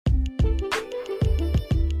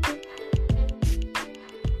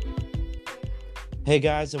Hey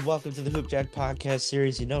guys, and welcome to the Hoop Jack podcast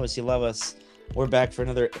series. You know us, you love us. We're back for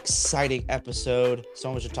another exciting episode.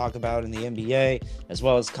 So much to talk about in the NBA, as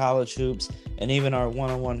well as college hoops, and even our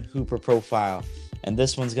one-on-one hooper profile. And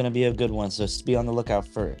this one's going to be a good one, so be on the lookout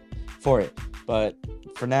for it. But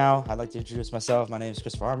for now, I'd like to introduce myself. My name is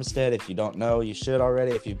Christopher Armistead. If you don't know, you should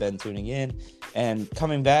already if you've been tuning in. And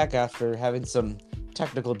coming back after having some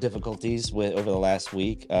technical difficulties over the last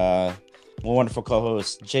week, my wonderful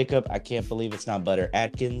co-host Jacob. I can't believe it's not Butter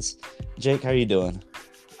Atkins. Jake, how are you doing?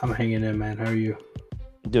 I'm hanging in, man. How are you?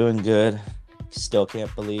 Doing good. Still can't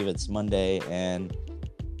believe it's Monday, and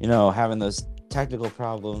having those technical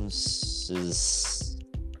problems is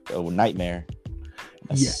a nightmare.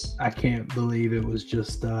 Yeah, I can't believe it was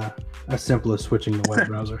just as simple as switching the web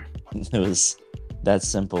browser. It was that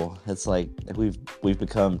simple. It's like we've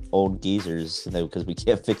become old geezers because we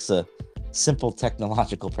can't fix a simple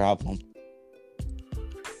technological problem.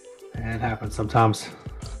 And it happens sometimes.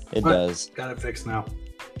 It does. Got it fixed now.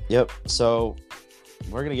 Yep. So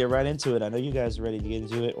we're going to get right into it. I know you guys are ready to get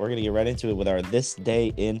into it. We're going to get right into it with our This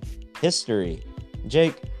Day in History.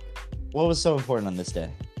 Jake, what was so important on this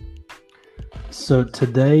day? So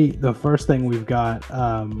today, the first thing we've got,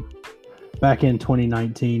 back in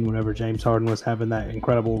 2019, whenever James Harden was having that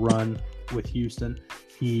incredible run with Houston,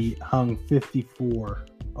 he hung 54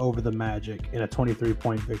 over the Magic in a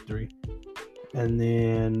 23-point victory. And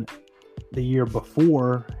then the year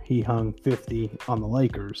before, he hung 50 on the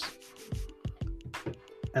Lakers.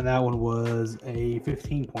 And that one was a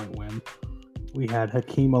 15-point win. We had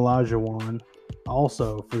Hakeem Olajuwon,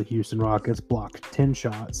 also for the Houston Rockets, blocked 10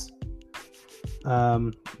 shots.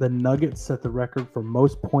 The Nuggets set the record for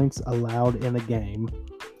most points allowed in a game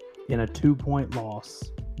in a 2-point loss,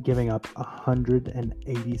 giving up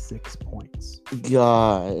 186 points.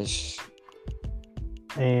 Gosh.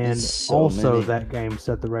 And so also many. That game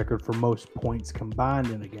set the record for most points combined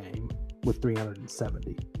in a game with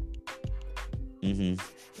 370.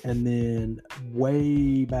 Mm-hmm. And then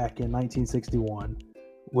way back in 1961,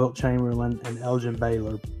 Wilt Chamberlain and Elgin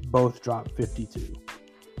Baylor both dropped 52.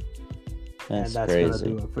 That's going crazy. to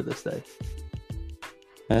do it for this day.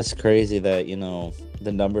 That's crazy that,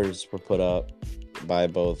 the numbers were put up by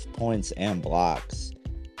both points and blocks.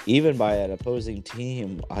 Even by an opposing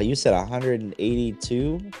team, you said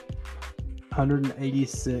 182?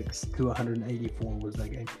 186 to 184 was that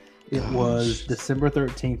game. It Gosh. Was December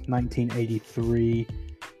 13th, 1983,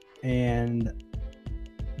 and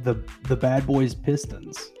the Bad Boys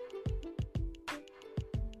Pistons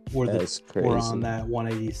were on that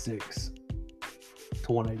 186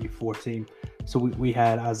 to 184 team. So we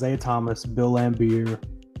had Isaiah Thomas, Bill Laimbeer.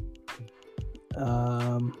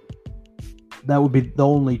 That would be the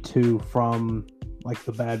only two from like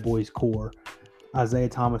the Bad Boys core. Isaiah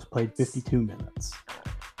Thomas played 52 minutes.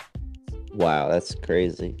 Wow, that's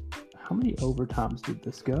crazy. How many overtimes did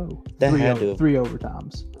this go? That Three had to have... 3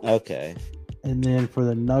 overtimes. Okay. And then for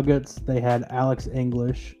the Nuggets, they had Alex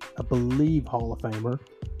English, I believe Hall of Famer.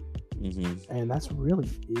 Mm-hmm. And that's really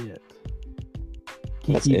it.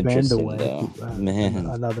 That's Kiki interesting, Vandeweghe, man.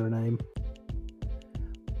 Another name.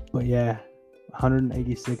 But yeah,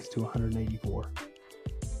 186 to 184.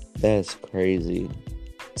 That's crazy.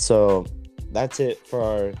 So that's it for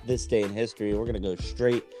our This Day in History. We're going to go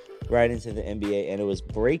straight right into the NBA. And it was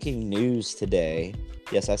breaking news today.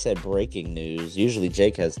 Yes, I said breaking news. Usually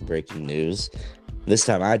Jake has the breaking news. This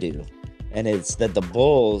time I do. And it's that the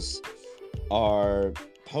Bulls are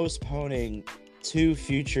postponing 2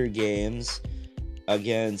 future games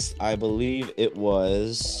against, I believe it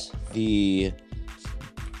was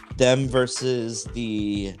them versus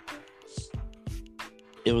the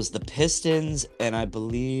Pistons, and I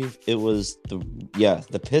believe it was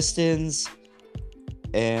the Pistons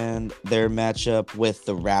and their matchup with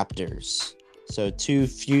the Raptors. So 2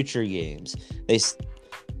 future games.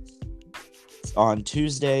 On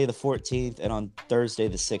Tuesday the 14th and on Thursday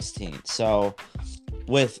the 16th. So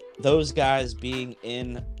with those guys being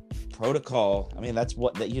in protocol, I mean, that's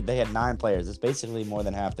what they had 9 players. It's basically more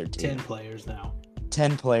than half their team. 10 players now.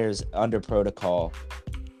 10 players under protocol.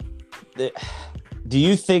 Do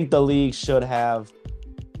you think the league should have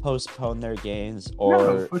postponed their games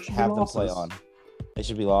or have them play on? They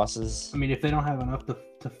should be losses. I mean, if they don't have enough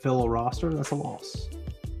to fill a roster, that's a loss.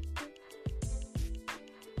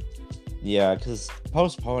 Yeah, because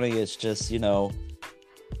postponing is just, So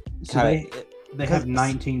they have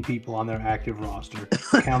 19 people on their active roster,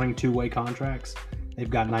 counting 2-way contracts. They've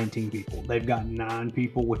got 19 people. They've got 9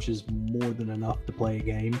 people, which is more than enough to play a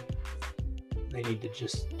game. They need to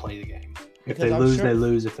just play the game. If they lose, they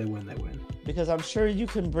lose. If they win, they win. Because I'm sure you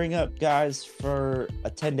can bring up guys for a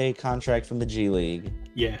 10-day contract from the G League.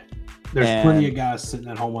 Yeah. There's plenty of guys sitting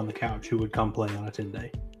at home on the couch who would come play on a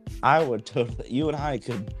 10-day. I would totally. You and I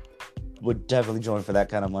would definitely join for that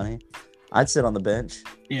kind of money. I'd sit on the bench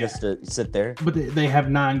just to sit there. But they have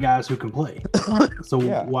 9 guys who can play. So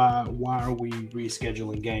why are we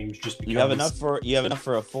rescheduling games just because you have enough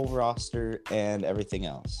for a full roster and everything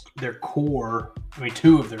else? Their core,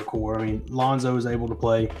 2 of their core. Lonzo is able to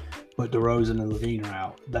play, but DeRozan and Levine are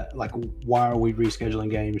out. Why are we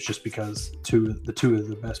rescheduling games just because two of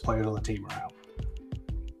the best players on the team are out?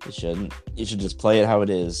 You shouldn't. You should just play it how it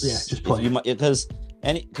is. Yeah, just play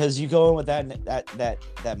because you go in with that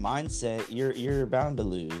mindset, you're bound to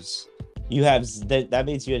lose. You have that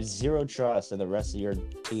means you have zero trust in the rest of your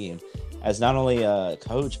team, as not only a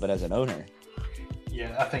coach but as an owner.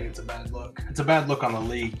 Yeah, I think it's a bad look. It's a bad look on the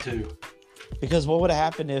league too. Because what would have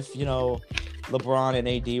happened if LeBron and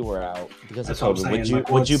AD were out because of COVID?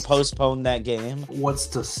 Would you postpone that game? What's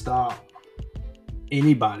to stop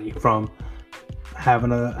anybody from having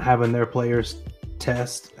their players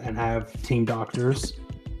test and have team doctors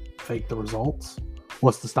fake the results?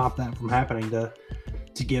 What's to stop that from happening to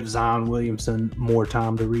give Zion Williamson more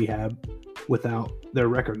time to rehab without their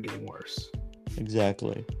record getting worse?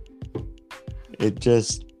 Exactly. It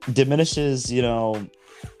just diminishes, the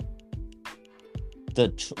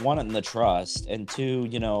trust, and 2,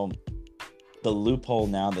 the loophole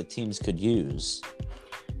now that teams could use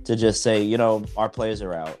to just say, our players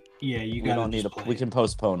are out. Yeah, we can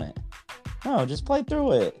postpone it. No, just play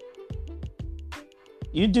through it.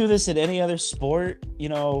 You do this in any other sport,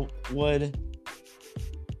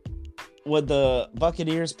 would the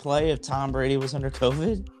Buccaneers play if Tom Brady was under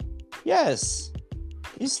COVID? Yes.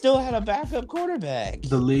 You still had a backup quarterback.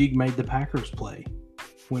 The league made the Packers play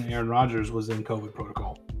when Aaron Rodgers was in COVID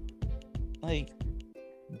protocol.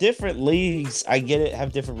 Different leagues, I get it,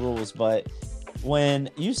 have different rules, but when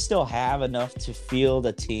you still have enough to field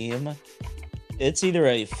a team, it's either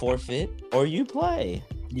a forfeit or you play.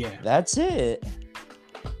 Yeah. That's it.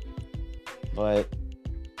 But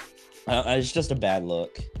it's just a bad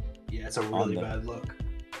look. Yeah, it's a really bad look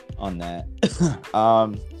on that.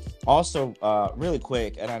 Also, really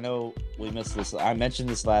quick, and I know we missed this. I mentioned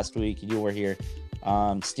this last week. You were here.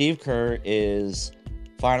 Steve Kerr is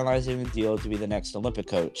finalizing the deal to be the next Olympic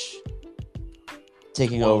coach,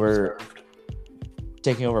 taking over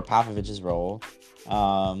Popovich's role.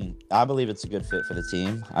 I believe it's a good fit for the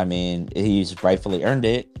team. He's rightfully earned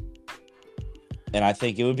it, and I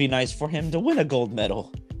think it would be nice for him to win a gold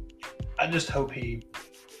medal. I just hope he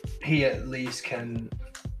at least can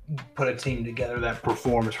put a team together that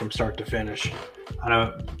performs from start to finish. I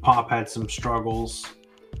know Pop had some struggles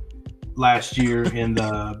last year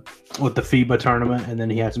with the FIBA tournament, and then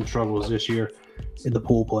he had some struggles this year in the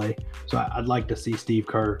pool play. So I'd like to see Steve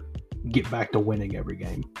Kerr get back to winning every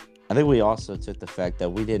game. I think we also took the fact that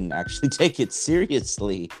we didn't actually take it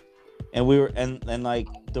seriously, and we were and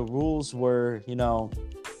the rules were,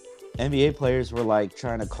 NBA players were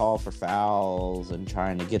trying to call for fouls and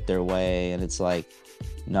trying to get their way, and it's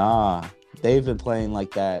nah, they've been playing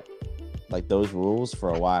like that, those rules for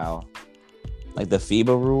a while, the FIBA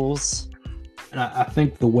rules. And I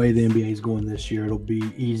think the way the NBA is going this year, it'll be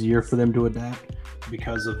easier for them to adapt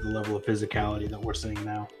because of the level of physicality that we're seeing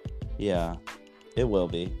now. Yeah, it will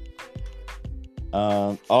be.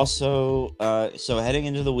 So heading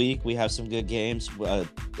into the week, we have some good games. A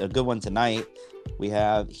good one tonight. We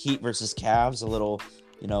have Heat versus Cavs, a little,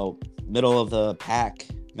 middle of the pack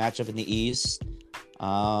matchup in the East.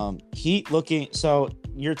 Heat looking. So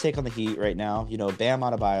your take on the Heat right now? Bam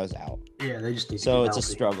Adebayo's out. Yeah, they just need to so it's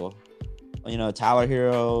healthy. A struggle. Tyler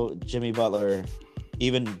Hero, Jimmy Butler,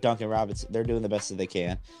 even Duncan Robinson, they're doing the best that they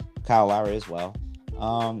can. Kyle Lowry as well.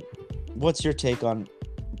 What's your take on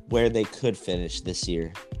where they could finish this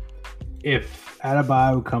year? If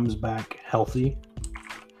Adebayo comes back healthy,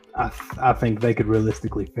 I think they could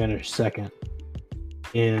realistically finish second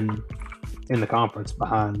in the conference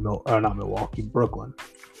behind not Milwaukee, Brooklyn.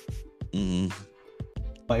 Mm-hmm.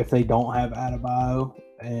 But if they don't have Adebayo,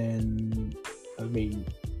 and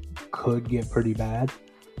could get pretty bad.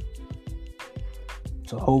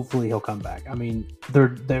 So hopefully he'll come back.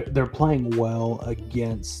 They're playing well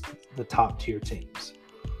against the top tier teams.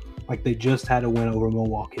 They just had a win over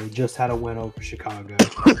Milwaukee. They just had a win over Chicago.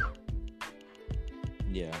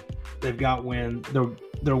 Yeah. They've got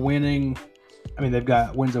they're winning. They've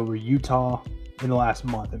got wins over Utah in the last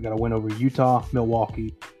month. They've got a win over Utah,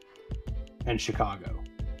 Milwaukee, and Chicago.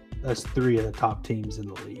 That's 3 of the top teams in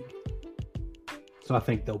the league. So I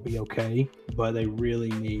think they'll be okay, but they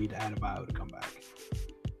really need Adebayo to come back.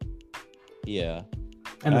 Yeah.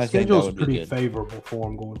 And the I think that schedule's would be pretty good. favorable for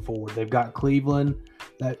them going forward. They've got Cleveland,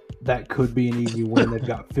 that could be an easy win. They've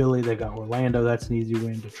got Philly, they've got Orlando, that's an easy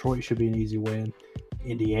win. Detroit should be an easy win.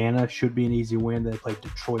 Indiana should be an easy win. They play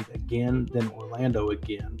Detroit again, then Orlando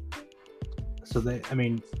again. So they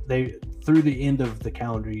through the end of the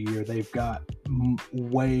calendar year, they've got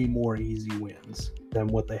way more easy wins than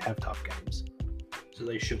what they have tough games. So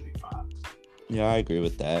they should be fine. Yeah, I agree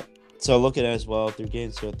with that. So looking at as well through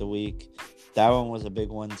games throughout the week, that one was a big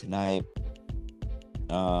one tonight.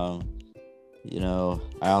 I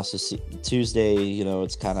also see Tuesday,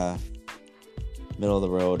 it's kind of middle of the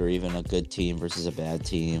road or even a good team versus a bad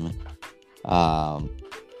team. And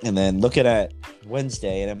then looking at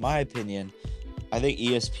Wednesday, and in my opinion, I think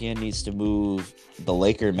ESPN needs to move the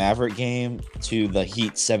Laker Maverick game to the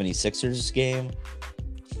Heat 76ers game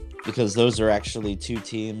because those are actually two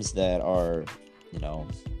teams that are,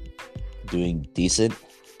 doing decent.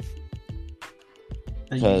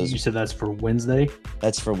 You said that's for Wednesday?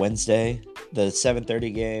 That's for Wednesday. The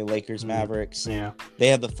 7:30 game, Lakers Mavericks. Yeah. They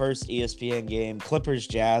have the first ESPN game. Clippers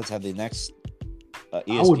Jazz have the next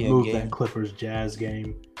ESPN I would move game. that Clippers Jazz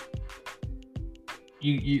game.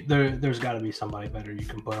 There's got to be somebody better you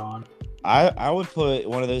can put on. I would put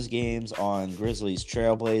one of those games on Grizzlies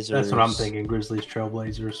Trailblazers. That's what I'm thinking, Grizzlies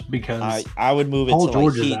Trailblazers, because I would move it Paul to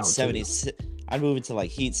George like is Heat out 70. I'd move it to like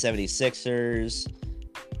Heat 76ers.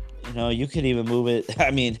 You could even move it.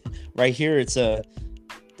 I mean, right here it's a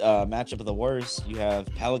matchup of the worst. You have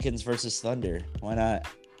Pelicans versus Thunder. Why not?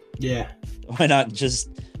 Yeah. Why not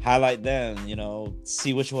just highlight them?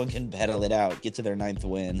 See which one can battle it out, get to their 9th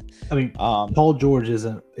win. I mean, Paul George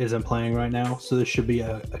isn't playing right now, so this should be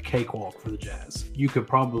a cakewalk for the Jazz. You could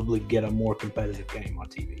probably get a more competitive game on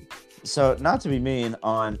TV. So, not to be mean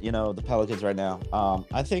on the Pelicans right now,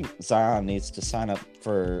 I think Zion needs to sign up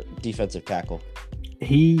for defensive tackle.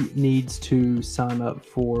 He needs to sign up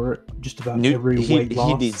for just about every weight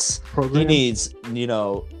loss program. He needs,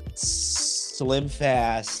 slim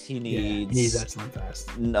fast. He needs that slim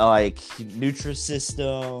fast. Like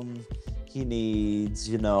Nutrisystem. He needs,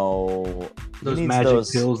 those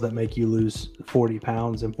magic pills that make you lose 40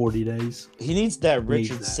 pounds in 40 days. He needs that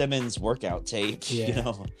Richard Simmons workout tape.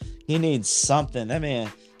 Yeah. He needs something. That man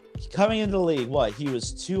coming into the league, he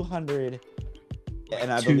was 200.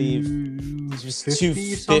 And I believe he was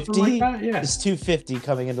 250. Like yeah. He's 250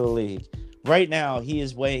 coming into the league. Right now, he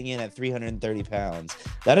is weighing in at 330 pounds.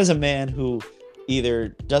 That is a man who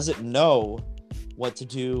either doesn't know what to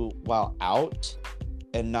do while out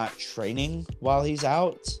and not training while he's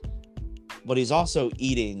out, but he's also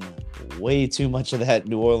eating way too much of that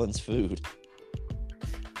New Orleans food.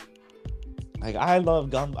 Like, I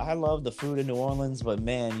love the food in New Orleans, but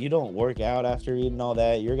man, you don't work out after eating all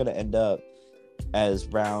that, you're going to end up as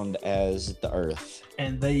round as the earth.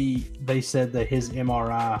 And they said that his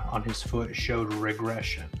MRI on his foot showed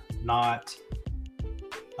regression, not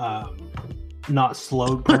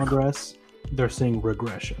slowed progress. They're seeing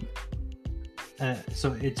regression.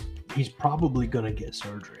 So he's probably going to get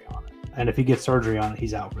surgery on it. And if he gets surgery on it,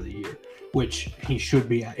 he's out for the year, which he should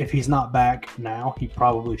be. If he's not back now, he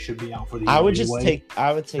probably should be out for the year. I would take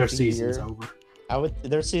their season's over.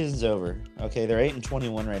 Their season's over. Okay, they're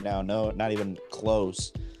 8-21 right now. No, not even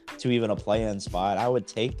close to even a play-in spot. I would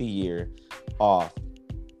take the year off.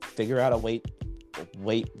 Figure out a weight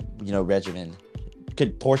regimen.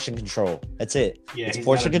 Portion control. That's it. Yeah, it's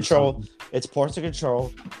portion control. It's portion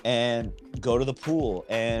control, and go to the pool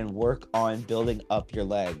and work on building up your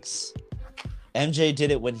legs. MJ did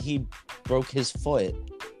it when he broke his foot.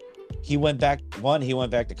 He went back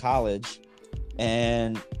to college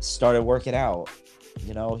and started working out.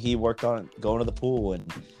 He worked on going to the pool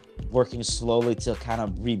and working slowly to kind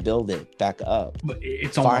of rebuild it back up. But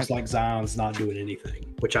it's almost like Zion's not doing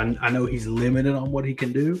anything, which I know he's limited on what he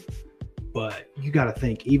can do, but you got to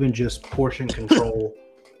think, even just portion control,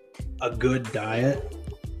 a good diet,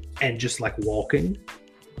 and just like walking,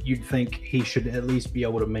 you'd think he should at least be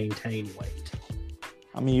able to maintain weight.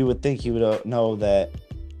 I mean, you would think you would know that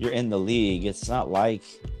you're in the league. It's not like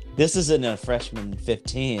this isn't a freshman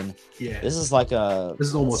 15. Yeah. This is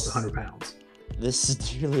almost 100 pounds. This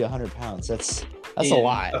is nearly 100 pounds. That's a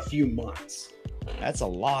lot. A few months. That's a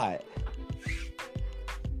lot.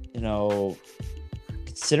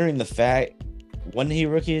 Considering the fact, wasn't he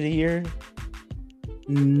Rookie of the Year?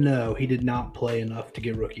 No, he did not play enough to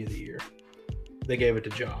get Rookie of the Year. They gave it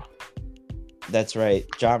to Ja. That's right.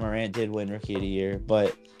 Ja Morant did win Rookie of the Year,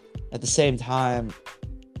 but at the same time,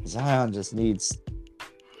 Zion just needs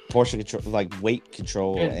portion control, like weight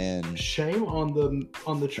control, and shame on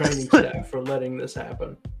the training staff for letting this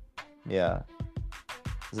happen. Yeah,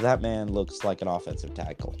 that man looks like an offensive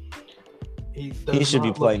tackle. He should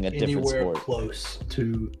be playing a different sport. Close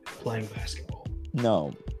to playing basketball.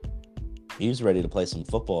 No, he's ready to play some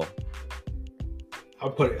football.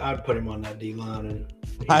 I'd put him on that D line, and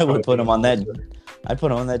I would put him on that. I'd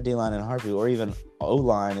put him on that D line in a heartbeat, or even O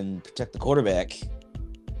line and protect the quarterback.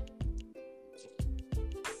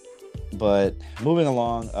 But moving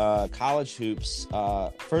along, college hoops.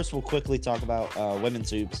 First, we'll quickly talk about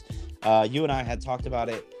women's hoops. You and I had talked about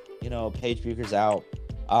it. Paige Bucher's out.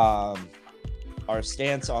 Our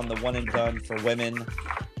stance on the one and done for women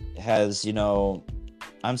has,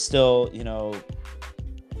 I'm still,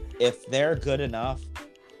 if they're good enough,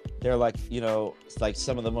 they're like, like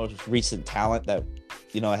some of the most recent talent that,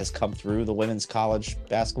 has come through the women's college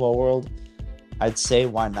basketball world. I'd say,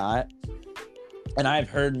 why not? And I've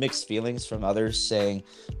heard mixed feelings from others saying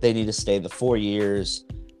they need to stay the 4 years.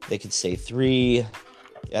 They could stay 3,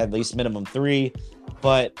 at least minimum 3.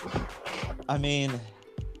 But, I mean,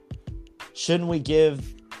 shouldn't we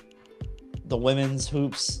give the women's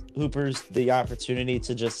hoopers the opportunity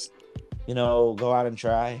to just, go out and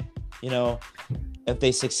try? If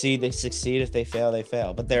they succeed, they succeed. If they fail, they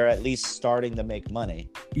fail. But they're at least starting to make money.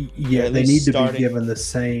 Yeah, they need to be given the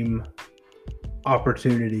same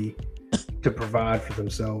opportunity to provide for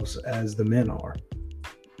themselves as the men are,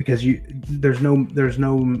 because there's no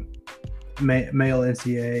male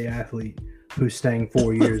NCAA athlete who's staying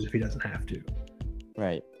 4 years if he doesn't have to.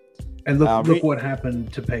 Right. And look what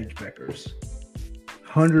happened to Paige Bueckers.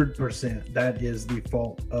 100% that is the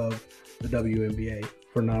fault of the WNBA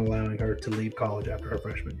for not allowing her to leave college after her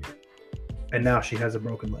freshman year. And now she has a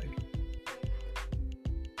broken leg.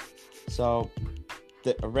 So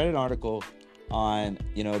I read an article on,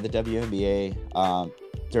 the WNBA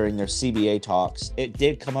during their CBA talks. It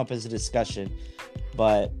did come up as a discussion,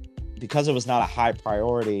 but because it was not a high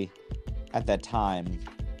priority at that time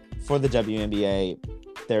for the WNBA,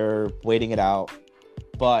 they're waiting it out.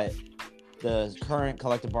 But the current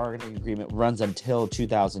collective bargaining agreement runs until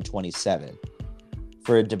 2027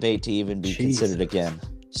 for a debate to even be considered again.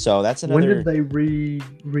 So that's another. When did they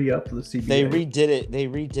re-up the CBA? They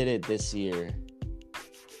redid it this year.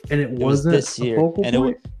 And it wasn't this year. A focal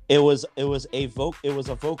point? It was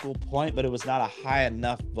a vocal point, but it was not a high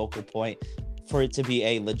enough vocal point for it to be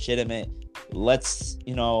a legitimate. Let's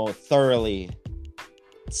thoroughly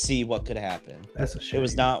see what could happen. That's a shame. It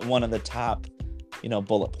was not one of the top,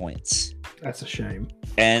 bullet points. That's a shame.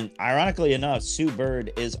 And ironically enough, Sue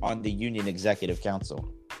Bird is on the union executive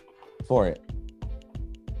council for it.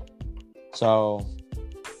 So,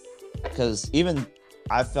 because even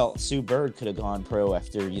I felt Sue Bird could have gone pro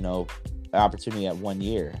after, the opportunity at 1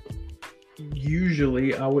 year.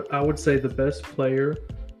 Usually, I would say the best player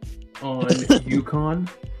on UConn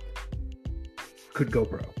could go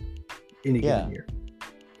pro any given year.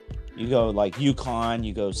 You go like UConn,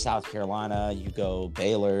 you go South Carolina, you go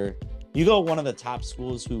Baylor, you go one of the top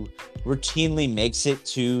schools who routinely makes it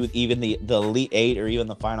to even the Elite Eight or even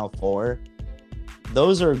the Final Four.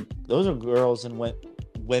 Those are girls and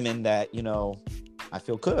women that I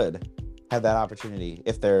feel could have that opportunity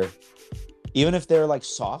if they're like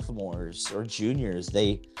sophomores or juniors.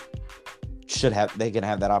 They can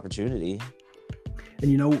have that opportunity.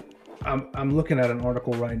 And I'm looking at an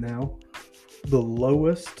article right now. The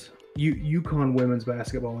lowest UConn women's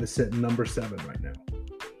basketball is sitting number 7 right now.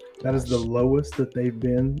 That is the lowest that they've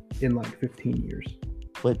been in like 15 years.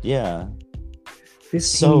 But yeah,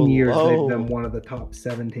 15 years they've been one of the top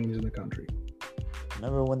 7 teams in the country.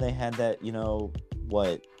 Remember when they had that,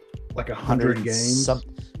 like 100 games?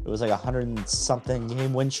 It was like 100 and something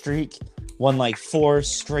game win streak. Won like 4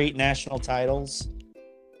 straight national titles.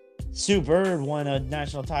 Sue Bird won a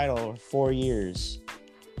national title for 4 years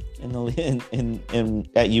at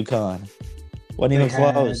UConn. Wasn't even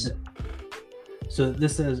close. So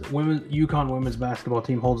this says UConn women's basketball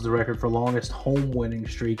team holds the record for longest home winning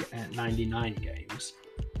streak at 99 games,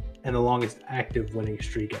 and the longest active winning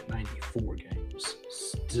streak at 94 games.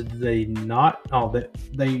 Did they not? Oh,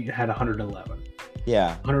 they had 111.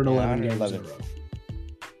 Yeah, 111 games in a row.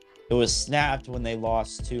 It was snapped when they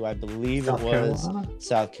lost to, I believe it was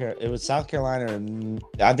South Carolina. It was South Carolina,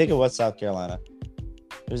 I think it was South Carolina.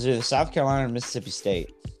 It was either South Carolina or Mississippi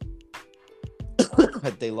State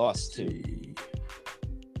that they lost to.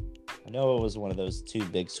 I know it was one of those 2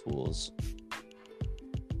 big schools.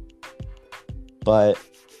 But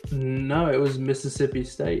no, it was Mississippi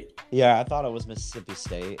State. Yeah, I thought it was Mississippi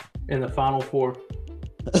State. In the Final Four.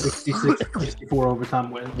 66-64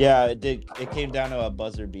 overtime win. Yeah, it did. It came down to a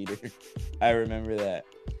buzzer beater. I remember that.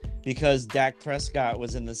 Because Dak Prescott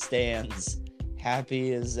was in the stands,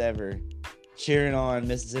 happy as ever, cheering on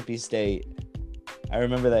Mississippi State. I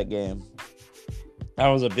remember that game. That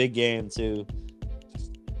was a big game too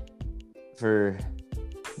for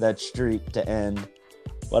that streak to end.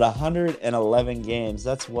 But 111 games,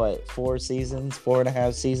 that's what,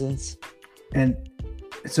 4.5 seasons? And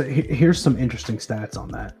so here's some interesting stats on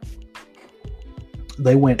that.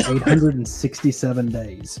 They went 867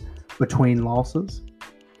 days between losses.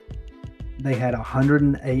 They had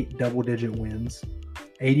 108 double-digit wins,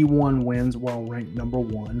 81 wins while ranked number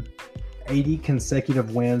 1, 80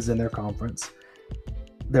 consecutive wins in their conference.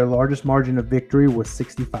 Their largest margin of victory was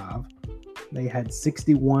 65. They had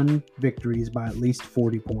 61 victories by at least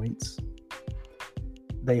 40 points.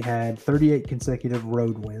 They had 38 consecutive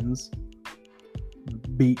road wins,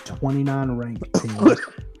 beat 29 ranked teams,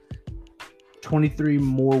 23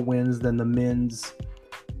 more wins than the men's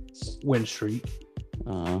win streak,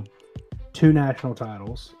 2 national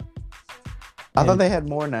titles. I thought they had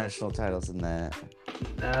more national titles than that.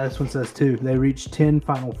 This one says 2. They reached 10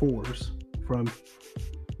 Final Fours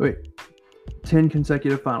 10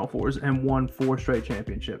 consecutive Final Fours and won 4 straight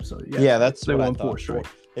championships. So that's they what won I thought. 4 straight.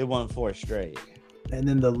 They won 4 straight. And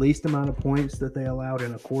then the least amount of points that they allowed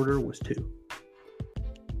in a quarter was 2.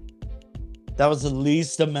 That was the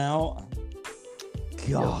least amount.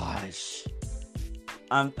 Gosh,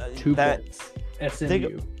 2 that points.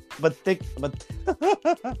 SMU. But think about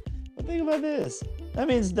this. That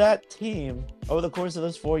means that team, over the course of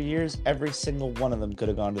those 4 years, every single one of them could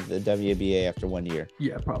have gone to the WNBA after 1 year.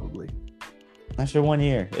 Yeah, probably. After 1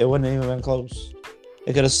 year, it wouldn't even been close.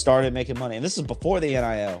 They could have started making money, and this is before the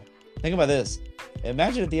NIL. Think about this.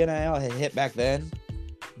 Imagine if the NIL had hit back then,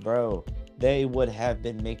 bro. They would have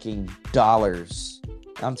been making dollars.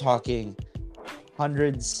 I'm talking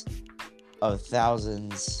hundreds of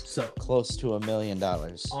thousands, so close to $1 million.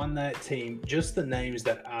 On that team, just the names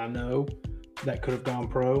that I know that could have gone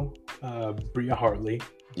pro: Bria Hartley,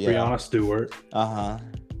 Brianna Stewart,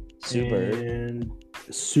 Sue Bird. And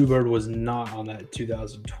Sue Bird was not on that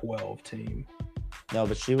 2012 team. No,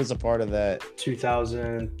 but she was a part of that.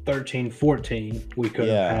 2013-14, we could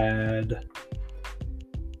have had.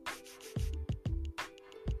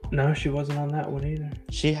 No, she wasn't on that one either.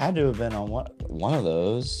 She had to have been on one of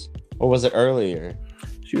those. Or was it earlier?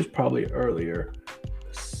 She was probably earlier.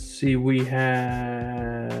 See, we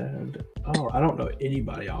had... Oh, I don't know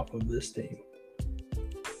anybody off of this team.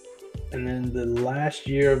 And then the last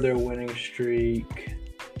year of their winning streak,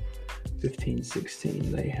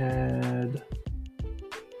 15-16, they had...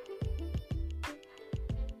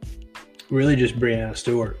 Really just Brianna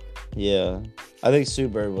Stewart. Yeah. I think Sue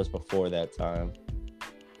Bird was before that time.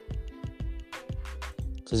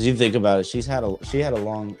 Because you think about it, she had a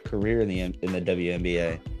long career in the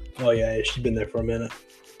WNBA. Oh yeah, she's been there for a minute.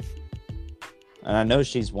 And I know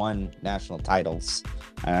she's won national titles.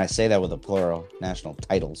 And I say that with a plural, national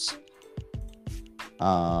titles.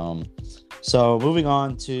 So moving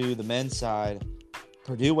on to the men's side,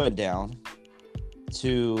 Purdue went down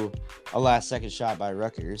to a last-second shot by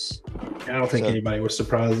Rutgers. I don't think anybody was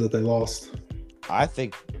surprised that they lost. I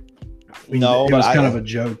think it was kind of a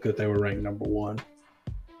joke that they were ranked number 1.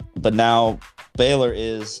 But now Baylor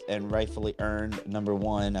is, and rightfully earned, number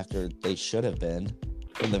 1 after they should have been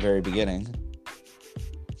from the very beginning.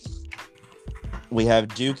 We have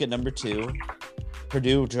Duke at number 2.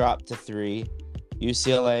 Purdue dropped to 3.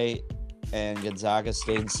 UCLA and Gonzaga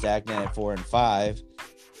stayed stagnant at 4 and 5.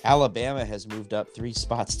 Alabama has moved up 3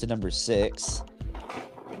 spots to number 6.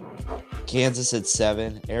 Kansas at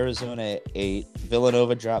 7. Arizona at 8.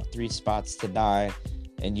 Villanova dropped 3 spots to 9.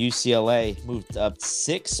 And UCLA moved up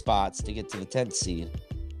 6 spots to get to the 10th seed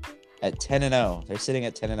at 10-0. They're sitting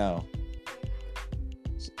at 10-0.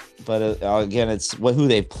 But again, it's who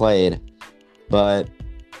they played. But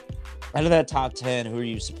out of that top 10, who are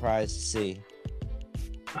you surprised to see?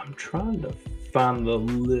 I'm trying to find the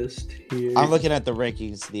list here. I'm looking at the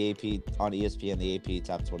rankings, the AP on ESPN, the AP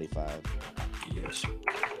top 25. Yes.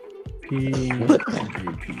 AP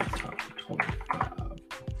top 25.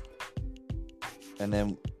 And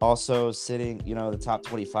then also sitting, the top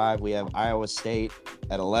 25, we have Iowa State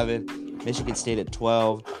at 11, Michigan State at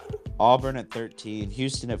 12, Auburn at 13,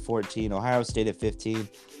 Houston at 14, Ohio State at 15,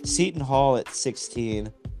 Seton Hall at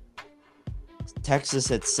 16,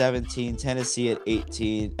 Texas at 17, Tennessee at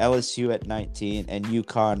 18, LSU at 19, and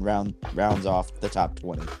UConn rounds off the top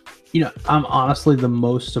 20. I'm honestly the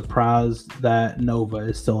most surprised that Nova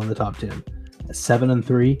is still in the top 10. At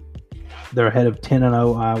 7-3, they're ahead of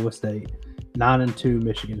 10-0 Iowa State. 9-2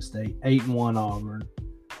 Michigan State, 8-1 Auburn,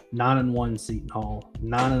 9-1 Seton Hall,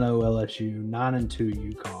 9-0 LSU,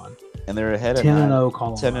 9-2 UConn, and they're ahead of 10-0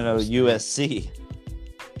 Colorado, 10-0 USC.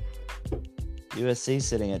 USC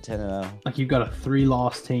sitting at 10-0. Like you've got a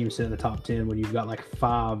 3-loss team sitting in the top 10 when you've got like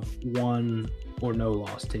 5 1 or no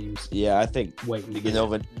loss teams. Yeah, I think waiting to get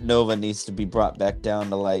Nova needs to be brought back down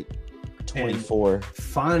to like 24. And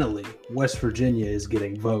finally, West Virginia is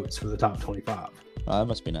getting votes for the top 25. That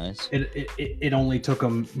must be nice. It only took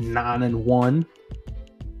them 9-1.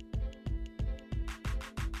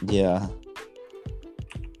 Yeah.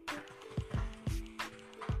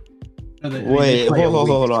 Wait,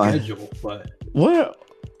 hold on. Schedule, but where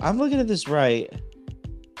I'm looking at this right.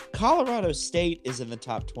 Colorado State is in the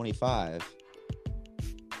top 25.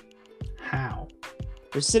 How?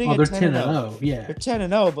 They're sitting at 10-0. Yeah. They're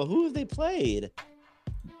 10-0, but who have they played?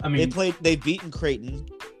 I mean, they've beaten Creighton.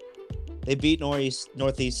 They beat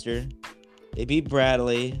Northeastern. They beat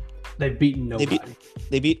Bradley. They've beaten nobody.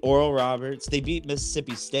 They beat Oral Roberts. They beat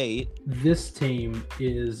Mississippi State. This team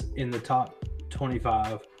is in the top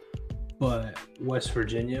 25, but West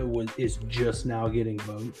Virginia is just now getting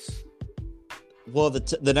votes. Well,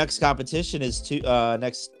 the next competition is the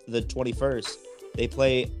 21st. They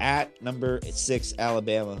play at number 6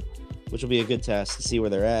 Alabama, which will be a good test to see where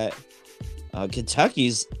they're at.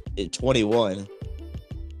 Kentucky's at 21,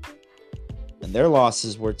 and their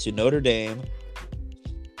losses were to Notre Dame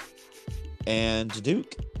and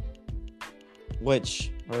Duke,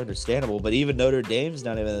 which are understandable. But even Notre Dame's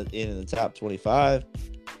not even in the top 25.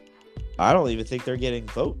 I don't even think they're getting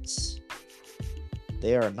votes.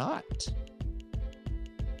 They are not.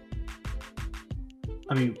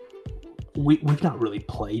 I mean, we've not really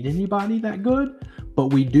played anybody that good, but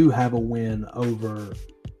we do have a win over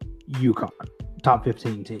UConn, top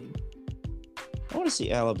 15 team. I want to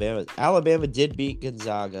see Alabama. Alabama did beat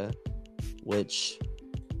Gonzaga, which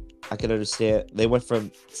I can understand. They went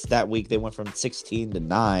from 16 to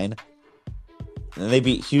 9. And then they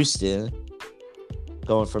beat Houston,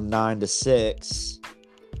 going from 9 to 6.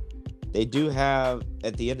 They do have,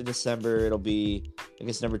 at the end of December, it'll be, I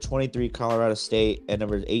guess, number 23, Colorado State, and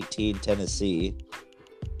number 18, Tennessee.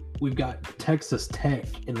 We've got Texas Tech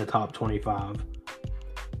in the top 25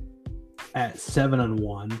 at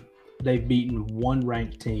 7-1. They've beaten one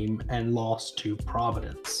ranked team and lost to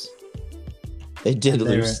Providence. They did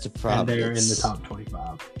lose to Providence. And they're in the top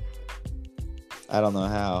 25. I don't know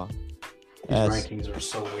how. These rankings are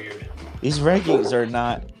so weird. These rankings are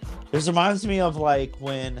not. This reminds me of like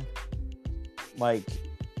when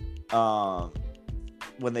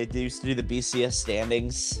they used to do the BCS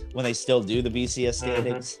standings, when they still do the BCS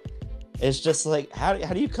standings. It's just like, how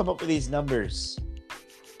do you come up with these numbers?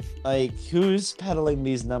 Like, who's peddling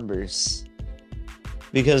these numbers?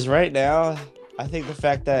 Because right now, I think the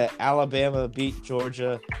fact that Alabama beat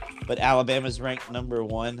Georgia, but Alabama's ranked number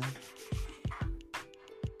 1,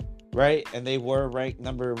 right? And they were ranked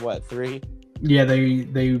number 3? Yeah,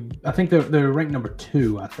 I think they're ranked number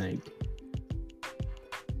 2, I think.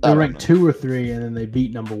 They're ranked 2 or 3, and then they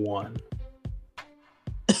beat number 1.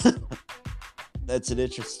 That's an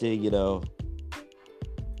interesting,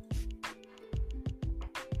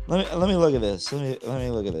 Let me look at this. Let me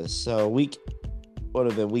look at this. So week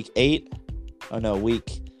 8? Oh no,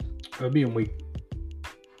 week. It would be in week.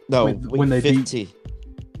 No, when week they 15.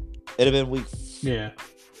 It'd have been week.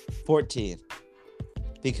 14.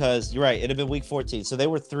 Because you're right, it'd have been week 14. So they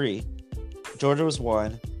were 3. Georgia was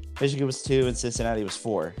 1. Michigan was 2, and Cincinnati was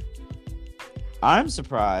 4. I'm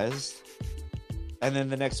surprised. And then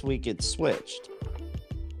the next week it switched.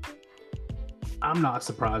 I'm not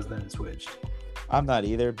surprised that it switched. I'm not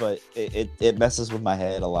either, but it messes with my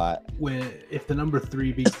head a lot. If the number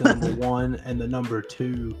 3 beats the number 1 and the number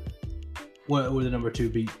 2, what would the number 2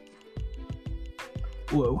 beat?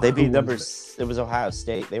 They beat numbers. It was Ohio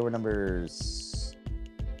State. They were numbers.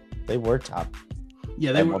 They were top.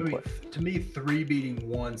 Yeah, they were. To me, 3 beating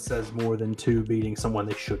 1 says more than 2 beating someone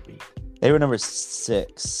they should beat. They were number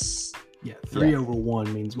 6. Yeah, 3 over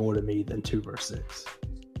 1 means more to me than 2 versus 6.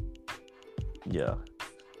 Yeah,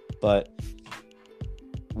 but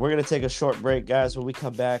we're gonna take a short break, guys. When we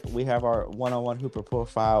come back, we have our one-on-one Hooper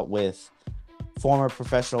profile with former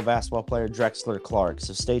professional basketball player Drexler Clark.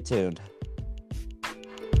 So stay tuned.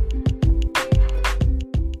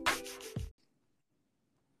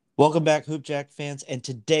 Welcome back, Hoop Jack fans. And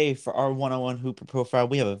today, for our one-on-one Hooper profile,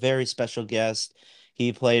 we have a very special guest.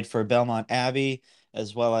 He played for Belmont Abbey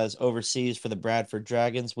as well as overseas for the Bradford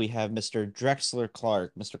Dragons. We have Mr. Drexler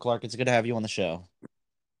Clark. Mr. Clark, it's good to have you on the show.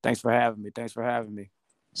 Thanks for having me.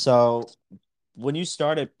 So when you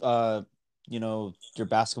started, your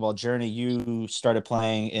basketball journey, you started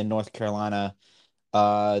playing in North Carolina.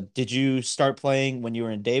 Did you start playing when you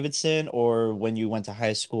were in Davidson or when you went to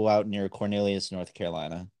high school out near Cornelius, North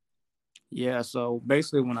Carolina? Yeah, so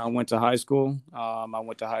basically when I went to high school, I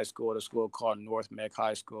went to high school at a school called North Meck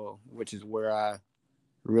High School, which is where I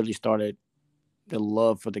really started the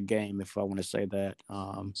love for the game, if I want to say that.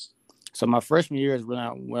 So my freshman year is when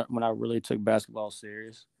I really took basketball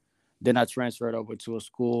serious. Then I transferred over to a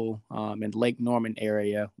school in Lake Norman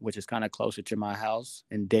area, which is kind of closer to my house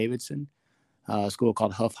in Davidson, a school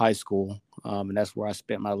called Huff High School, and that's where I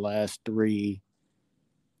spent my last 3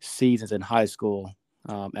 seasons in high school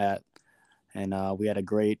at. And we had a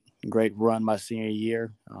great run my senior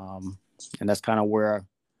year, and that's kind of where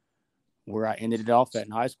I ended it off at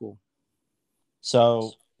in high school.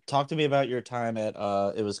 So, talk to me about your time at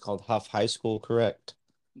it was called Huff High School, correct?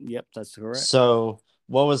 Yep, that's correct. So,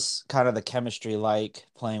 what was kind of the chemistry like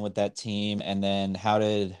playing with that team? And then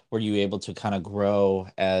were you able to kind of grow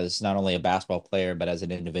as not only a basketball player, but as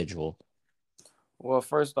an individual? Well,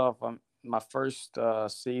 first off, my first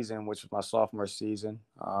season, which was my sophomore season,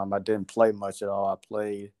 I didn't play much at all. I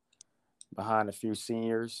played behind a few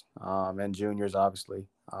seniors and juniors, obviously.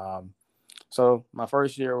 So my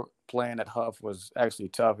first year playing at Huff was actually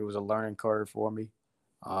tough. It was a learning curve for me.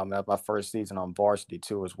 That was my first season on varsity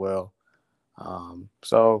too, as well.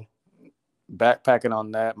 So backpacking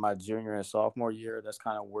on that, my junior and sophomore year, that's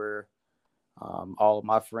kind of where all of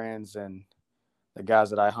my friends and the guys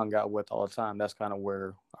that I hung out with all the time, that's kind of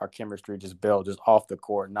where our chemistry just built, just off the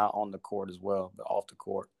court, not on the court as well, but off the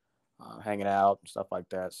court, hanging out and stuff like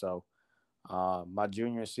that. So my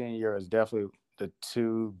junior and senior year is definitely the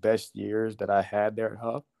 2 best years that I had there at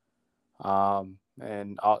Huff.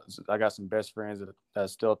 And I got some best friends that I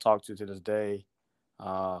still talk to this day.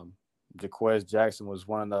 Jaquez Jackson was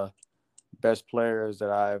one of the best players that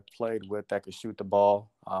I played with that could shoot the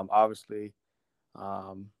ball. Obviously,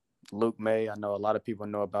 um, Luke May. I know a lot of people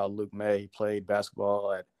know about Luke May. He played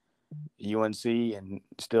basketball at UNC and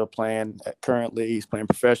still playing currently. He's playing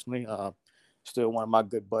professionally. Still one of my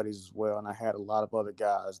good buddies as well. And I had a lot of other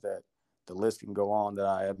guys that the list can go on that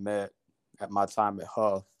I have met at my time at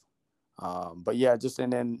Huff. But yeah,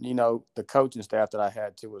 and then, the coaching staff that I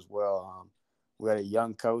had too as well. We had a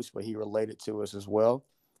young coach, but he related to us as well.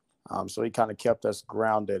 So he kind of kept us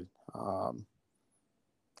grounded.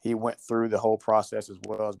 He went through the whole process as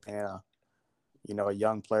well as being a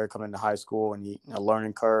young player coming into high school and a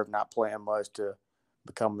learning curve, not playing much to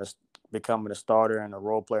becoming a starter and a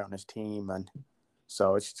role player on his team. And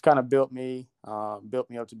so it's kind of built me up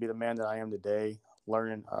to be the man that I am today,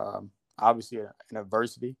 learning, obviously in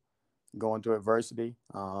adversity, going through adversity,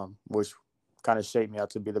 which kind of shaped me out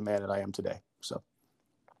to be the man that I am today. So.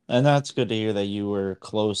 And that's good to hear that you were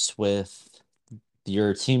close with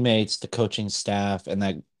your teammates, the coaching staff, and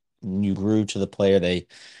that you grew to the player that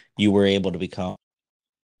you were able to become.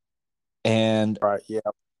 And Right. Yeah.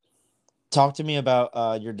 talk to me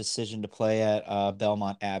about your decision to play at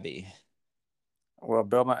Belmont Abbey. Well,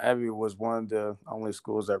 Belmont Abbey was one of the only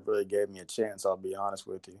schools that really gave me a chance. I'll be honest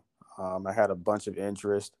with you. I had a bunch of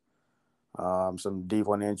interest, some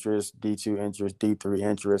D1 interest, D2 interest, D3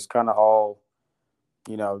 interest, kind of all,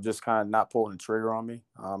 just kind of not pulling the trigger on me.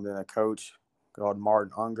 Then a coach called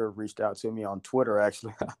Martin Unger reached out to me on Twitter,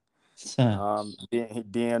 actually. He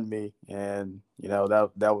DM'd me, and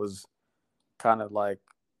that was kind of like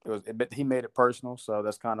he made it personal, so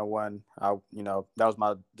that's kind of when that was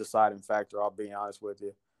my deciding factor. I'll be honest with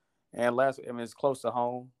you. And it's close to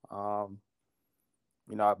home. So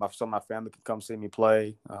my family can come see me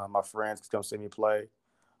play. My friends can come see me play.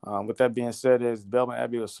 With that being said, Belmont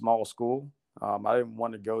Abbey was a small school. I didn't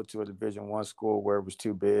want to go to a Division I school where it was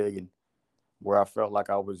too big and where I felt like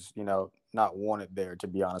I was, not wanted there, to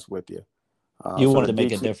be honest with you. You So wanted the to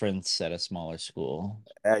make a D2, difference at a smaller school.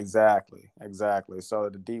 exactly. So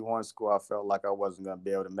the D1 school, I felt like I wasn't going to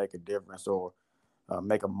be able to make a difference or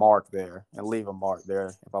make a mark there and leave a mark there,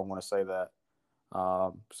 if I want to say that.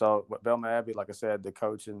 So with Belmont Abbey, like I said, the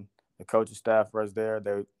coaching staff was there.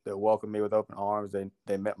 They welcomed me with open arms.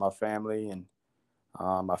 They met my family, and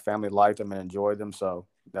my family liked them and enjoyed them. So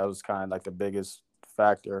that was kind of like the biggest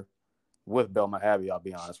factor with Belmont Abbey. I'll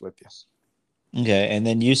be honest with you. Okay, and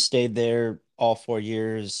then you stayed there all 4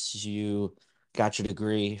 years. You got your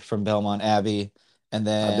degree from Belmont Abbey, and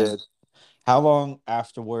I then did. how long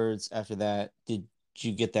after that, did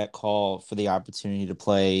you get that call for the opportunity to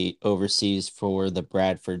play overseas for the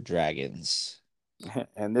Bradford Dragons?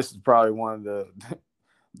 And this is probably one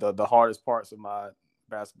of the hardest parts of my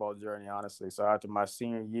basketball journey, honestly. So after my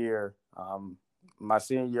senior year,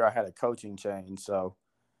 I had a coaching change. So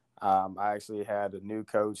I actually had a new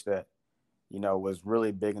coach that was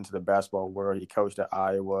really big into the basketball world. He coached at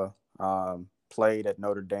Iowa, played at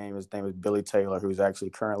Notre Dame. His name is Billy Taylor, who's actually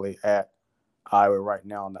currently at Iowa right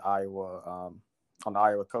now on the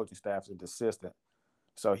Iowa coaching staff as an assistant.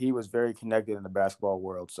 So he was very connected in the basketball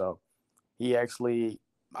world. So he actually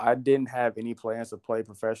I didn't have any plans to play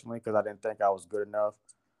professionally because I didn't think I was good enough,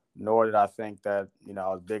 nor did I think that, I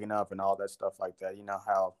was big enough and all that stuff like that. You know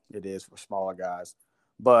how it is for smaller guys.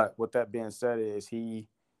 But with that being said, is he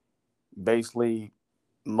basically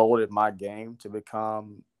molded my game to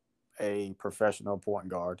become a professional point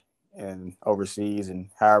guard and overseas and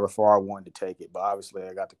however far I wanted to take it. But obviously,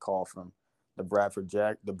 I got the call from the Bradford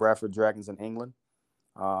Dragons in England.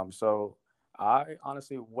 So I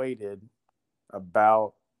honestly waited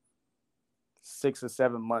about 6 or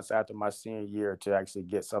 7 months after my senior year to actually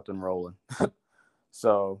get something rolling.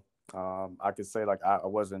 So I could say like I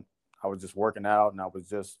was just working out and I was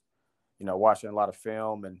just watching a lot of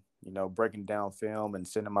film and breaking down film and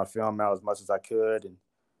sending my film out as much as I could. And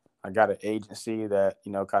I got an agency that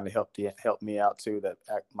kind of helped me out too. That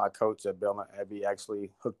my coach at Belmont Abbey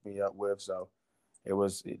actually hooked me up with. So that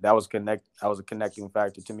was a connecting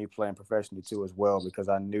factor to me playing professionally too as well, because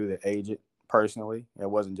I knew the agent personally. It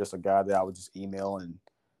wasn't just a guy that I would just email and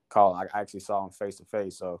call. I actually saw him face to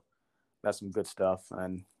face. So that's some good stuff.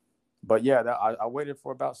 But yeah, I waited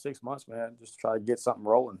for about 6 months, man, just to try to get something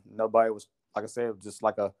rolling. Nobody was, like I said, it was just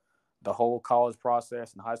like the whole college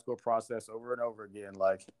process and high school process over and over again,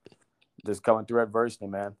 like just coming through adversity,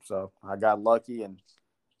 man. So I got lucky and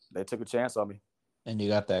they took a chance on me. And you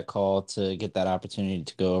got that call to get that opportunity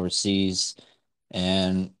to go overseas.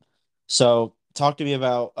 And so talk to me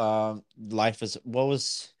about life as what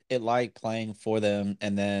was it like playing for them?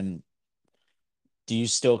 And then do you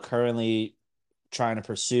still currently trying to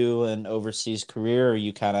pursue an overseas career, or are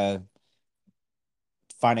you kind of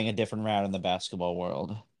finding a different route in the basketball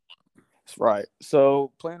world? That's right.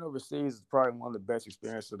 So playing overseas is probably one of the best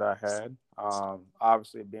experiences that I had.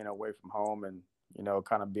 Obviously being away from home and,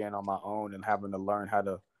 kind of being on my own and having to learn how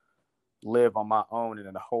to live on my own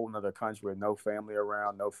in a whole nother country with no family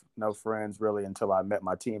around, no friends really until I met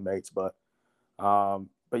my teammates. But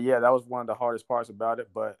yeah, that was one of the hardest parts about it.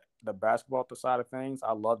 But the basketball side of things,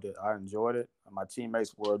 I loved it. I enjoyed it. My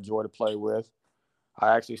teammates were a joy to play with.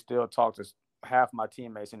 I actually still talk to half my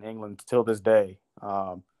teammates in England till this day.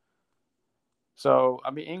 So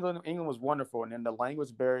I mean, England was wonderful, and then the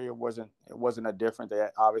language barrier wasn't a different. They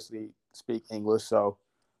obviously speak English, so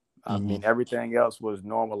I Hmm. mean, everything else was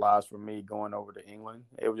normalized for me going over to England.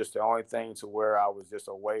 It was just the only thing to where I was just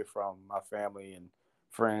away from my family and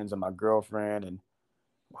friends and my girlfriend and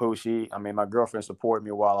I mean, my girlfriend supported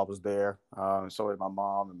me while I was there. So did my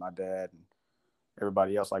mom and my dad and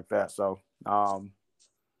everybody else like that. So,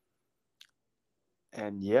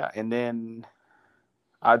 and yeah, and then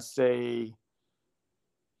I'd say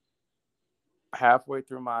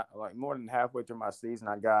more than halfway through my season,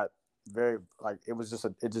 I got very, like,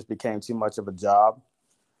 it just became too much of a job.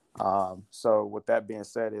 So with that being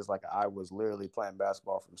said, is like I was literally playing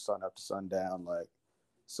basketball from sun up to sundown. Like,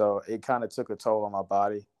 so it kind of took a toll on my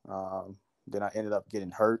body. Then I ended up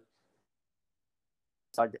getting hurt.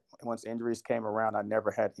 It's like once injuries came around, I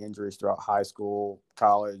never had injuries throughout high school,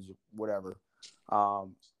 college, whatever.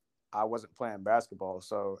 Um, I wasn't playing basketball,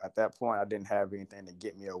 so at that point, I didn't have anything to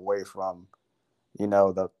get me away from,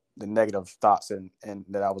 the negative thoughts and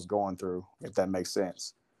that I was going through, if that makes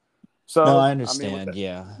sense. No, So, I I mean, with understand. that,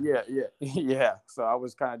 Yeah. yeah, yeah, yeah. So I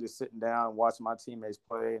was kind of just sitting down, watching my teammates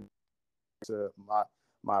play, and to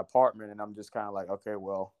my apartment, and I'm just kind of like, okay,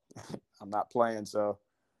 well, I'm not playing, so.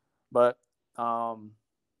 But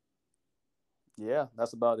yeah,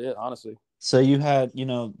 that's about it, honestly. So you had,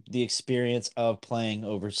 the experience of playing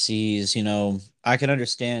overseas, I can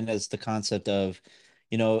understand as the concept of,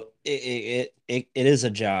 it is a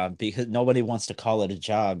job because nobody wants to call it a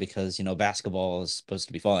job because, basketball is supposed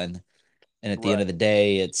to be fun. And at the end of Right. the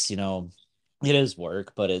day, it's, it is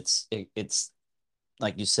work, but it's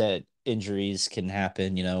like you said, injuries can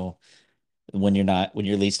happen, when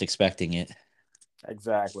you're least expecting it.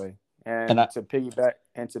 Exactly. And I,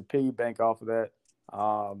 And to piggyback off of that,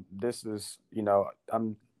 this is,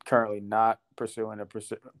 I'm currently not pursuing a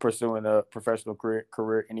professional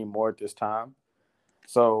career anymore at this time.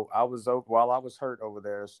 So while I was hurt over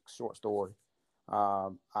there, short story.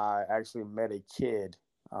 I actually met a kid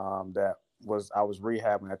that I was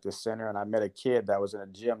rehabbing at this center, and I met a kid that was in a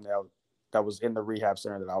gym that was in the rehab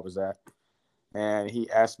center that I was at, and he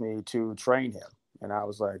asked me to train him, and I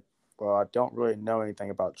was like, well, I don't really know anything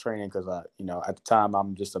about training because at the time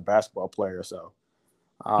I'm just a basketball player, so.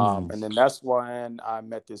 mm, And then that's when I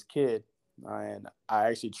met this kid, and I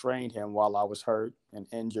actually trained him while I was hurt and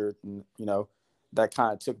injured, and that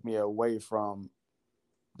kind of took me away from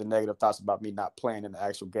the negative thoughts about me not playing in the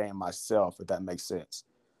actual game myself, if that makes sense.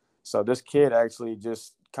 So this kid actually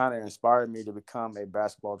just kind of inspired me to become a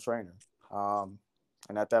basketball trainer.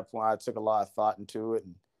 And at that point, I took a lot of thought into it,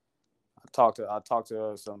 and I talked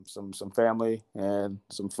to some family and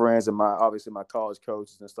some friends and my college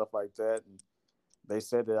coaches and stuff like that, and they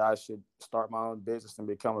said that I should start my own business and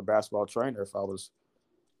become a basketball trainer if I was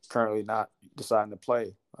currently not deciding to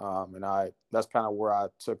play. And that's kind of where I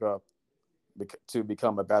took up to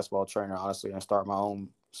become a basketball trainer, honestly, and start my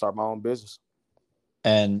own business.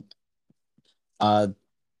 And uh,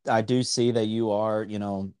 I do see that you are,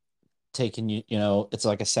 taking it's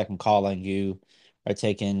like a second calling. You are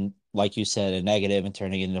taking, like you said, a negative and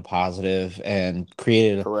turning it into positive, and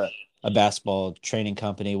created Correct. a basketball training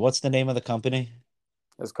company. What's the name of the company?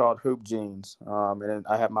 It's called Hoop Jeans. And then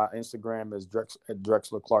I have my Instagram is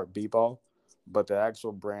Drexler Clark B-ball, but the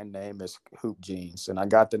actual brand name is Hoop Jeans. And I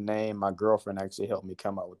got the name. My girlfriend actually helped me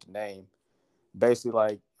come up with the name. Basically,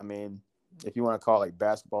 like, I mean, if you want to call it like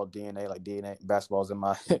basketball DNA, like DNA, basketball's in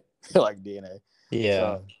my like DNA.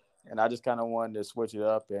 Yeah. So, and I just kind of wanted to switch it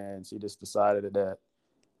up, and she just decided that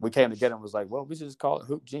we came together and was like, well, we should just call it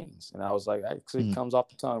Hoop Jeans. And I was like, actually, it Hmm. comes off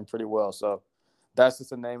the tongue pretty well. So that's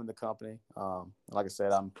just the name of the company. Like I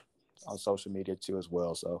said, I'm on social media too as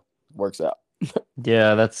well, so it works out.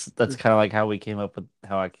 Yeah, that's kind of like how we came up with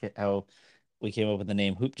how we came up with the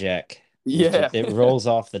name Hoop Jack. Yeah, It rolls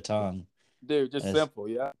off the tongue. dude, just It's, simple.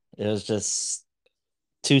 Yeah, it was just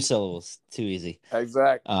two syllables, too easy.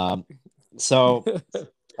 exactly. Um, so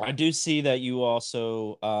I do see that you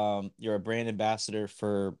also you're a brand ambassador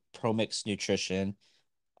for ProMix Nutrition.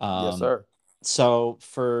 Yes, Um, sir. so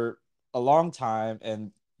for a long time,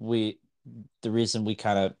 and we the reason we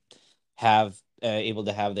kind of have able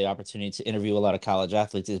to have the opportunity to interview a lot of college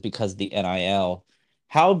athletes is because of the NIL.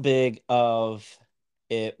 How big of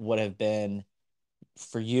it would have been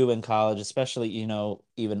for you in college, especially,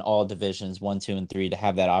 even all divisions, one, two, and three, to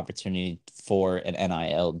have that opportunity for an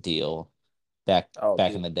NIL deal back Oh,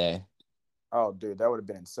 back in dude. the day? Oh, dude, that would have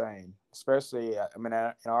been insane. Especially, I mean,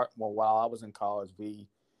 while I was in college,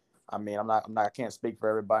 I mean, I can't speak for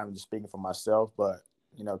everybody. I'm just speaking for myself. But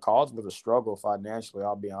college was a struggle financially.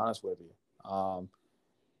 I'll be honest with you. I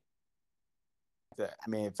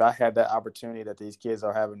mean, if I had that opportunity that these kids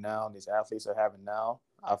are having now, and these athletes are having now,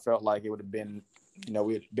 I felt like it would have been,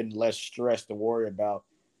 we'd been less stressed to worry about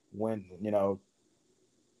when,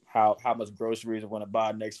 how much groceries we're going to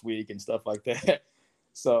buy next week and stuff like that.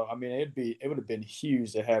 So, I mean, it would have been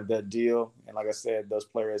huge to have that deal. And like I said, those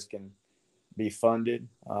players can be funded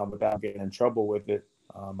without getting in trouble with it.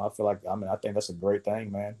 I feel like, I mean, I think that's a great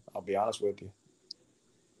thing, man. I'll be honest with you.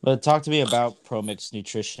 But talk to me about ProMix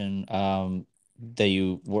Nutrition,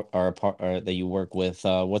 that are a part, or that you work with.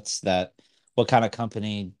 What's that? What kind of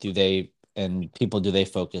company do they and people do they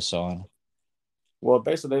focus on? Well,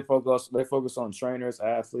 basically, they focus on trainers,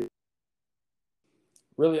 athletes.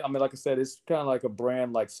 Really, I mean, like I said, it's kind of like a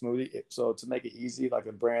brand like smoothie. So to make it easy, like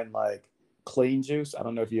a brand like Clean Juice. I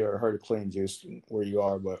don't know if you ever heard of Clean Juice where you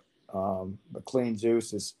are, but Clean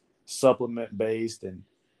Juice is supplement based and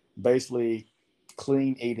basically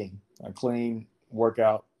clean eating, clean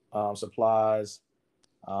workout supplies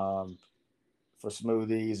um, for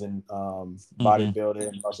smoothies and Hmm.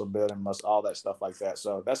 bodybuilding, muscle building, all that stuff like that.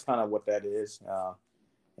 So that's kind of what that is.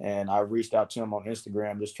 And I reached out to them on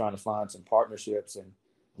Instagram just trying to find some partnerships, and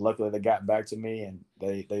luckily they got back to me and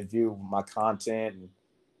they view my content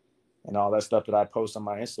and all that stuff that I post on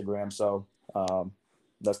my Instagram. So um,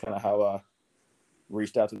 that's kind of how I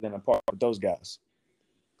reached out to them and partnered with those guys.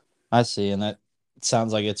 I see, and that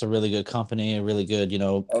sounds like it's a really good company, a really good,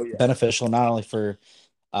 Oh yeah, beneficial not only for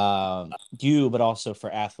you, but also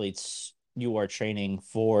for athletes you are training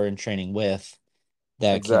for and training with,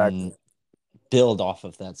 that exactly. can build off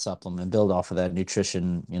of that supplement, build off of that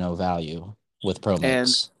nutrition, value with And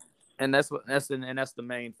ProMix. that's the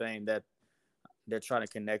main thing that they're trying to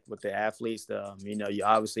connect with the athletes. You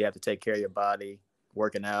obviously have to take care of your body,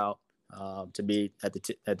 working out to be at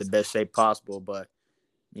the best shape possible. But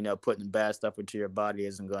putting bad stuff into your body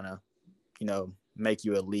isn't gonna make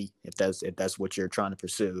you elite if that's what you're trying to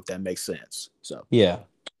pursue. If that makes sense. So Yeah.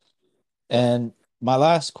 And my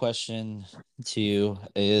last question to you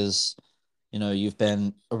is, you've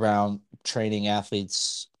been around training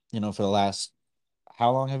athletes, for the last,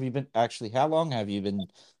 how long have you been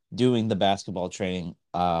doing the basketball training?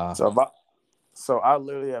 so about, so I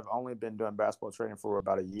literally have only been doing basketball training for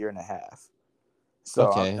about a year and a half.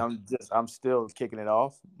 So Okay. I'm still kicking it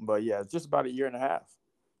off, but yeah, it's just about a year and a half.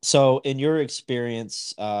 So in your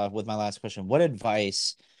experience, with my last question, what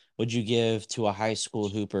advice would you give to a high school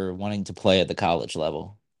hooper wanting to play at the college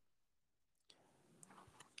level?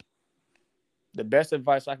 The best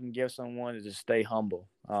advice I can give someone is to stay humble.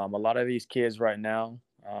 A lot of these kids right now,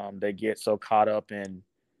 they get so caught up in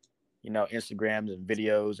Instagrams and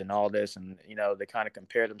videos and all this, and they kind of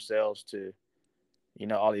compare themselves to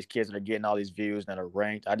all these kids that are getting all these views that are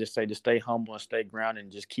ranked. I just say just stay humble and stay grounded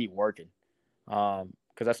and just keep working, because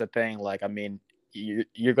that's the thing. Like, I mean,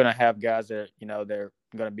 you're gonna have guys that they're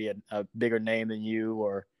gonna be a bigger name than you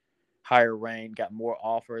or higher ranked, got more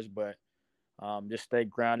offers, but just stay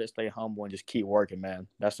grounded, stay humble, and just keep working, man.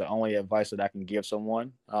 That's the only advice that I can give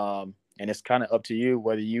someone. And it's kind of up to you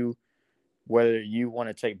whether you want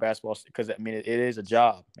to take basketball, because I mean it is a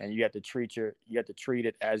job, and you have to treat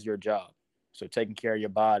it as your job. So taking care of your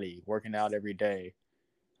body, working out every day,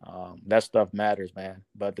 that stuff matters, man.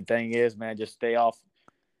 But the thing is, man, just stay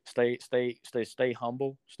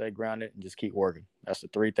humble, stay grounded, and just keep working. That's the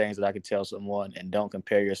 3 things that I can tell someone. And don't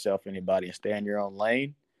compare yourself to anybody, and stay in your own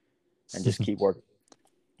lane, and just keep working.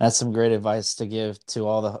 That's some great advice to give to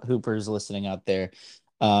all the hoopers listening out there.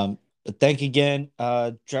 Thank you again,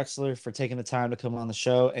 Drexler, for taking the time to come on the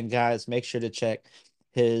show. And guys, make sure to check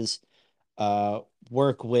his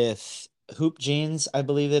work with Hoop Jeans, I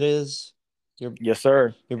believe it is. Yes,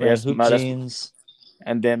 sir. Your brand, Hoop Jeans.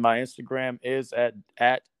 And then my Instagram is at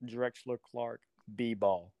Drexler Clark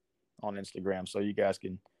B-Ball on Instagram. So you guys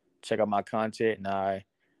can check out my content. And I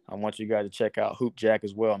want you guys to check out Hoop Jack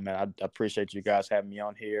as well, man. I appreciate you guys having me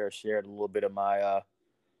on here, shared a little bit of my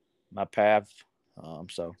my path.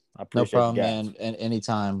 So I appreciate no problem, you guys. Man. And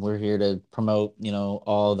anytime, we're here to promote,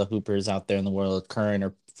 all the hoopers out there in the world, current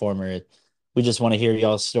or former. We just want to hear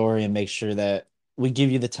y'all's story and make sure that we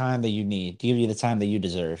give you the time that you need, give you the time that you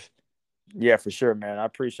deserve. Yeah, for sure, man. I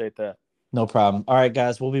appreciate that. No problem. All right,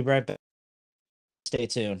 guys, we'll be right back. Stay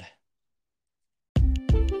tuned.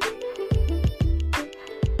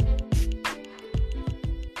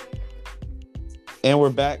 And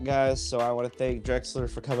we're back, guys. So I want to thank Drexler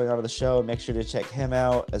for coming on the show. Make sure to check him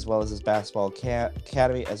out, as well as his basketball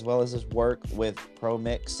academy, as well as his work with Pro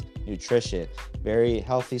Mix Nutrition. Very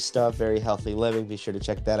healthy stuff, very healthy living. Be sure to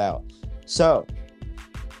check that out. So,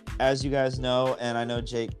 as you guys know, and I know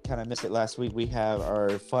Jake kind of missed it last week, we have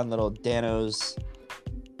our fun little Dano's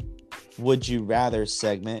Would You Rather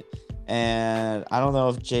segment. And I don't know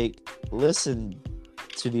if Jake listened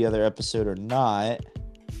to the other episode or not.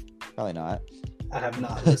 Probably not. I have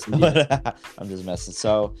not listened yet. I'm just messing.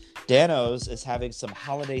 So Dano's is having some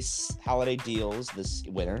holiday deals this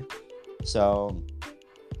winter. So,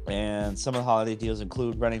 and some of the holiday deals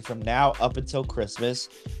include running from now up until Christmas.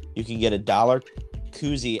 You can get $1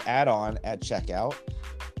 koozie add-on at checkout.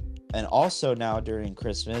 And also now during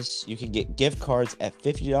Christmas, you can get gift cards at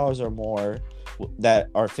 $50 or more that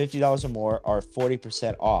are $50 or more are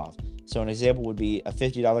 40% off. So an example would be a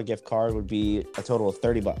 $50 gift card would be a total of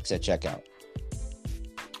 $30 at checkout.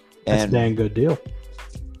 That's a dang good deal.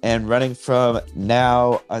 And running from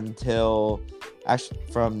now until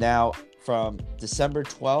from December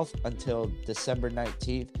 12th until December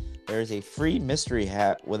 19th, there is a free mystery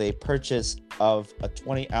hat with a purchase of a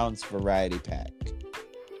 20-ounce variety pack.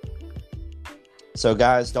 So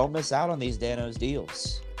guys, don't miss out on these Dano's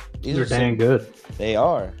deals. They're dang good. They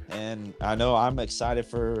are. And I know I'm excited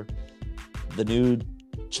for the new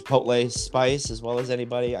Chipotle spice as well as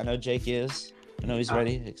anybody. I know Jake is. I know he's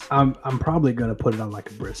ready. I'm probably gonna put it on like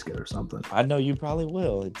a brisket or something. I know you probably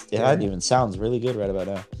will. That even sounds really good right about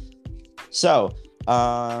now. So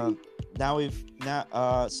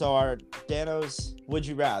so our Dano's Would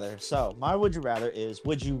You Rather. So my Would You Rather is: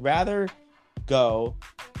 would you rather go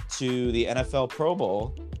to the NFL Pro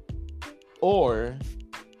Bowl, or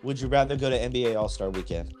would you rather go to NBA All-Star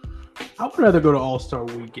Weekend? I would rather go to All-Star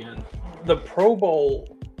Weekend. The Pro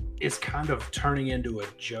Bowl is kind of turning into a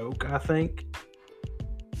joke, I think.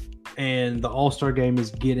 And the All-Star game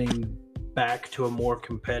is getting back to a more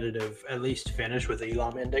competitive, at least finish with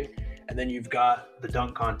Elam ending. And then you've got the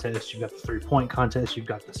dunk contest, you've got the three-point contest, you've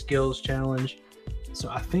got the skills challenge. So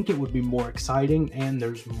I think it would be more exciting, and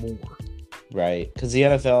there's more. Right, because the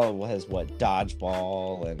NFL has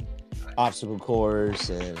dodgeball and obstacle course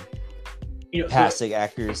and passing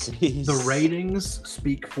accuracies. The ratings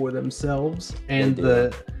speak for themselves, and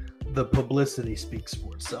the publicity speaks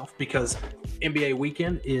for itself, because NBA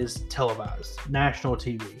weekend is televised, national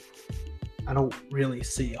TV. I don't really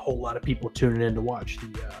see a whole lot of people tuning in to watch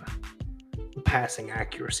the passing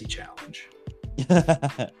accuracy challenge.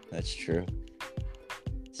 That's true.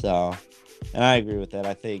 So, and I agree with that.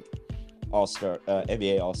 I think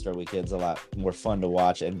NBA All-Star Weekend's a lot more fun to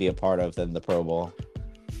watch and be a part of than the Pro Bowl.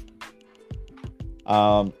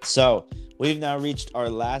 So we've now reached our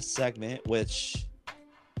last segment, which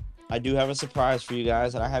I do have a surprise for you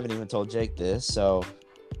guys, and I haven't even told Jake this, so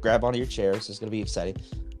grab onto your chairs. It's going to be exciting.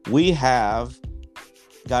 We have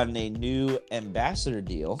gotten a new ambassador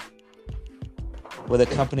deal with a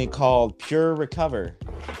company called Pure Recover.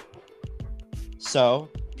 So,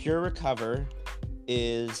 Pure Recover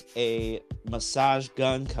is a massage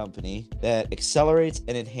gun company that accelerates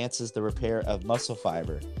and enhances the repair of muscle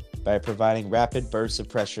fiber by providing rapid bursts of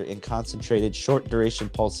pressure in concentrated short duration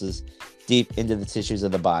pulses deep into the tissues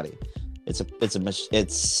of the body.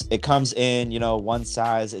 It comes in, one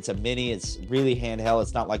size. It's a mini. It's really handheld.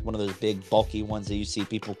 It's not like one of those big bulky ones that you see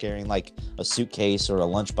people carrying like a suitcase or a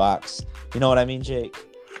lunchbox. You know what I mean, Jake?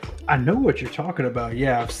 I know what you're talking about.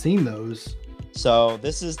 Yeah, I've seen those. So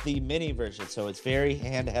this is the mini version. So it's very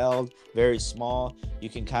handheld, very small. You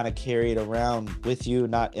can kind of carry it around with you,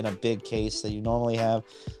 not in a big case that you normally have.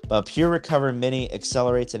 But Pure Recover Mini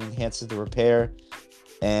accelerates and enhances the repair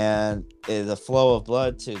and the flow of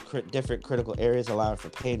blood to different critical areas, allowing for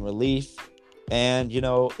pain relief. And,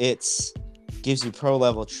 it's gives you pro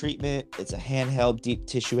level treatment. It's a handheld deep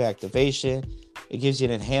tissue activation. It gives you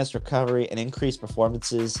an enhanced recovery and increased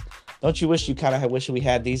performances. Don't you wish we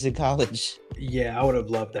had these in college? Yeah, I would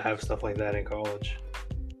have loved to have stuff like that in college.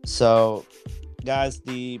 So, guys,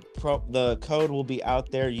 the code will be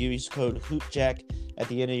out there. Use code HoopJack at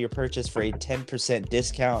the end of your purchase for a 10%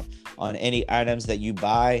 discount on any items that you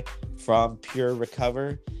buy from Pure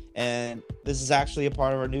Recover. And this is actually a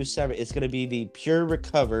part of our new segment. It's going to be the Pure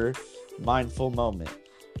Recover Mindful Moment,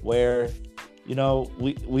 where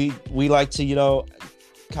we like to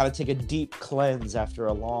kind of take a deep cleanse after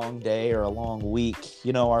a long day or a long week.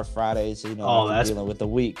 Our Fridays, that's dealing with the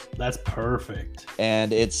week. That's perfect.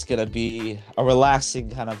 And it's gonna be a relaxing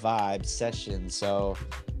kind of vibe session. So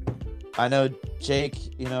I know, Jake,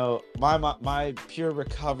 my Pure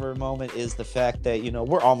Recover moment is the fact that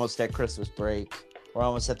we're almost at Christmas break. We're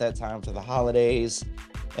almost at that time for the holidays.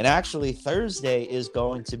 And actually, Thursday is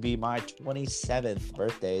going to be my 27th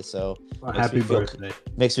birthday. So happy birthday.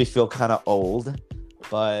 Makes me feel kind of old.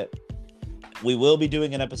 But we will be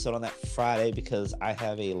doing an episode on that Friday because I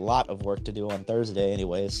have a lot of work to do on Thursday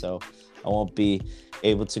anyway. So I won't be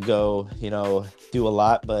able to go, do a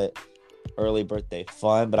lot, but early birthday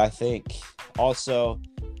fun. But I think also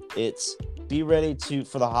it's be ready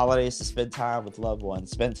for the holidays to spend time with loved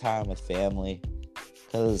ones, spend time with family,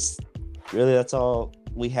 because really that's all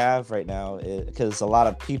we have right now. Because a lot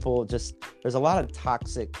of people there's a lot of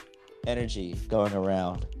toxic energy going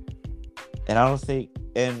around. And I don't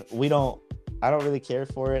really care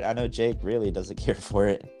for it. I know Jake really doesn't care for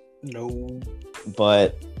it. No.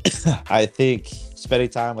 But I think spending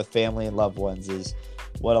time with family and loved ones is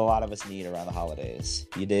what a lot of us need around the holidays.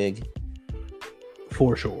 You dig?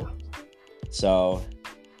 For sure. So,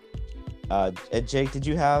 and Jake, did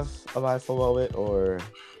you have a mindful moment or?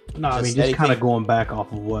 No, I mean, just kind of going back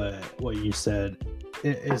off of what you said.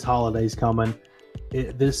 Is holidays coming?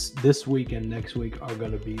 This week and next week are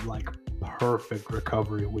going to be like perfect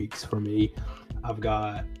recovery weeks for me. I've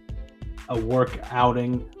got a work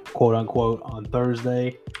outing, quote unquote, on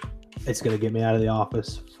Thursday. It's going to get me out of the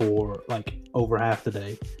office for like over half the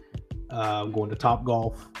day. I'm going to Top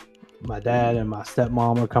Golf. My dad and my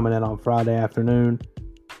stepmom are coming in on Friday afternoon.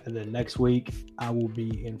 And then next week, I will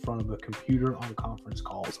be in front of a computer on conference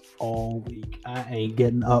calls all week. I ain't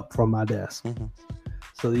getting up from my desk. Mm-hmm.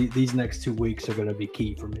 So these next 2 weeks are going to be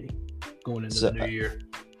key for me going into the new year.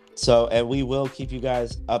 So, and we will keep you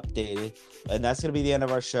guys updated. And that's going to be the end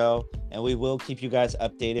of our show. And we will keep you guys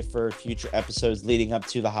updated for future episodes leading up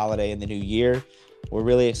to the holiday and the new year. We're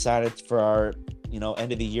really excited for our,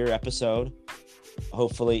 end of the year episode.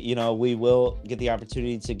 Hopefully, we will get the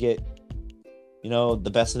opportunity to get,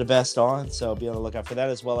 the best of the best on. So be on the lookout for that,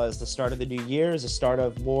 as well as the start of the new year is the start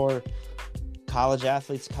of more college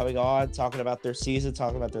athletes coming on, talking about their season,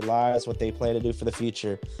 talking about their lives, what they plan to do for the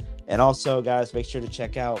future. And also, guys, make sure to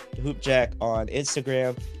check out HoopJack on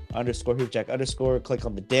Instagram, _HoopJack_. Click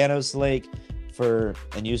on the Danos link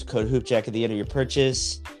and use code HoopJack at the end of your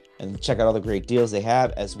purchase. And check out all the great deals they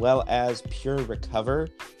have, as well as Pure Recover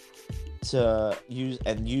to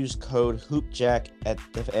use code HoopJack at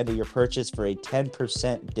the end of your purchase for a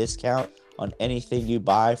 10% discount on anything you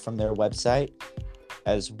buy from their website,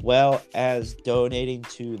 as well as donating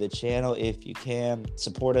to the channel if you can.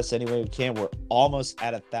 Support us any way you can. We're almost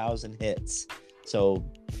at 1,000 hits. So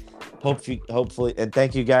hopefully, and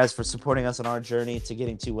thank you guys for supporting us on our journey to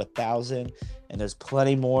getting to 1,000. And there's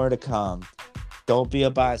plenty more to come. Don't be a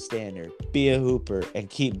bystander. Be a hooper and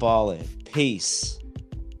keep balling. Peace.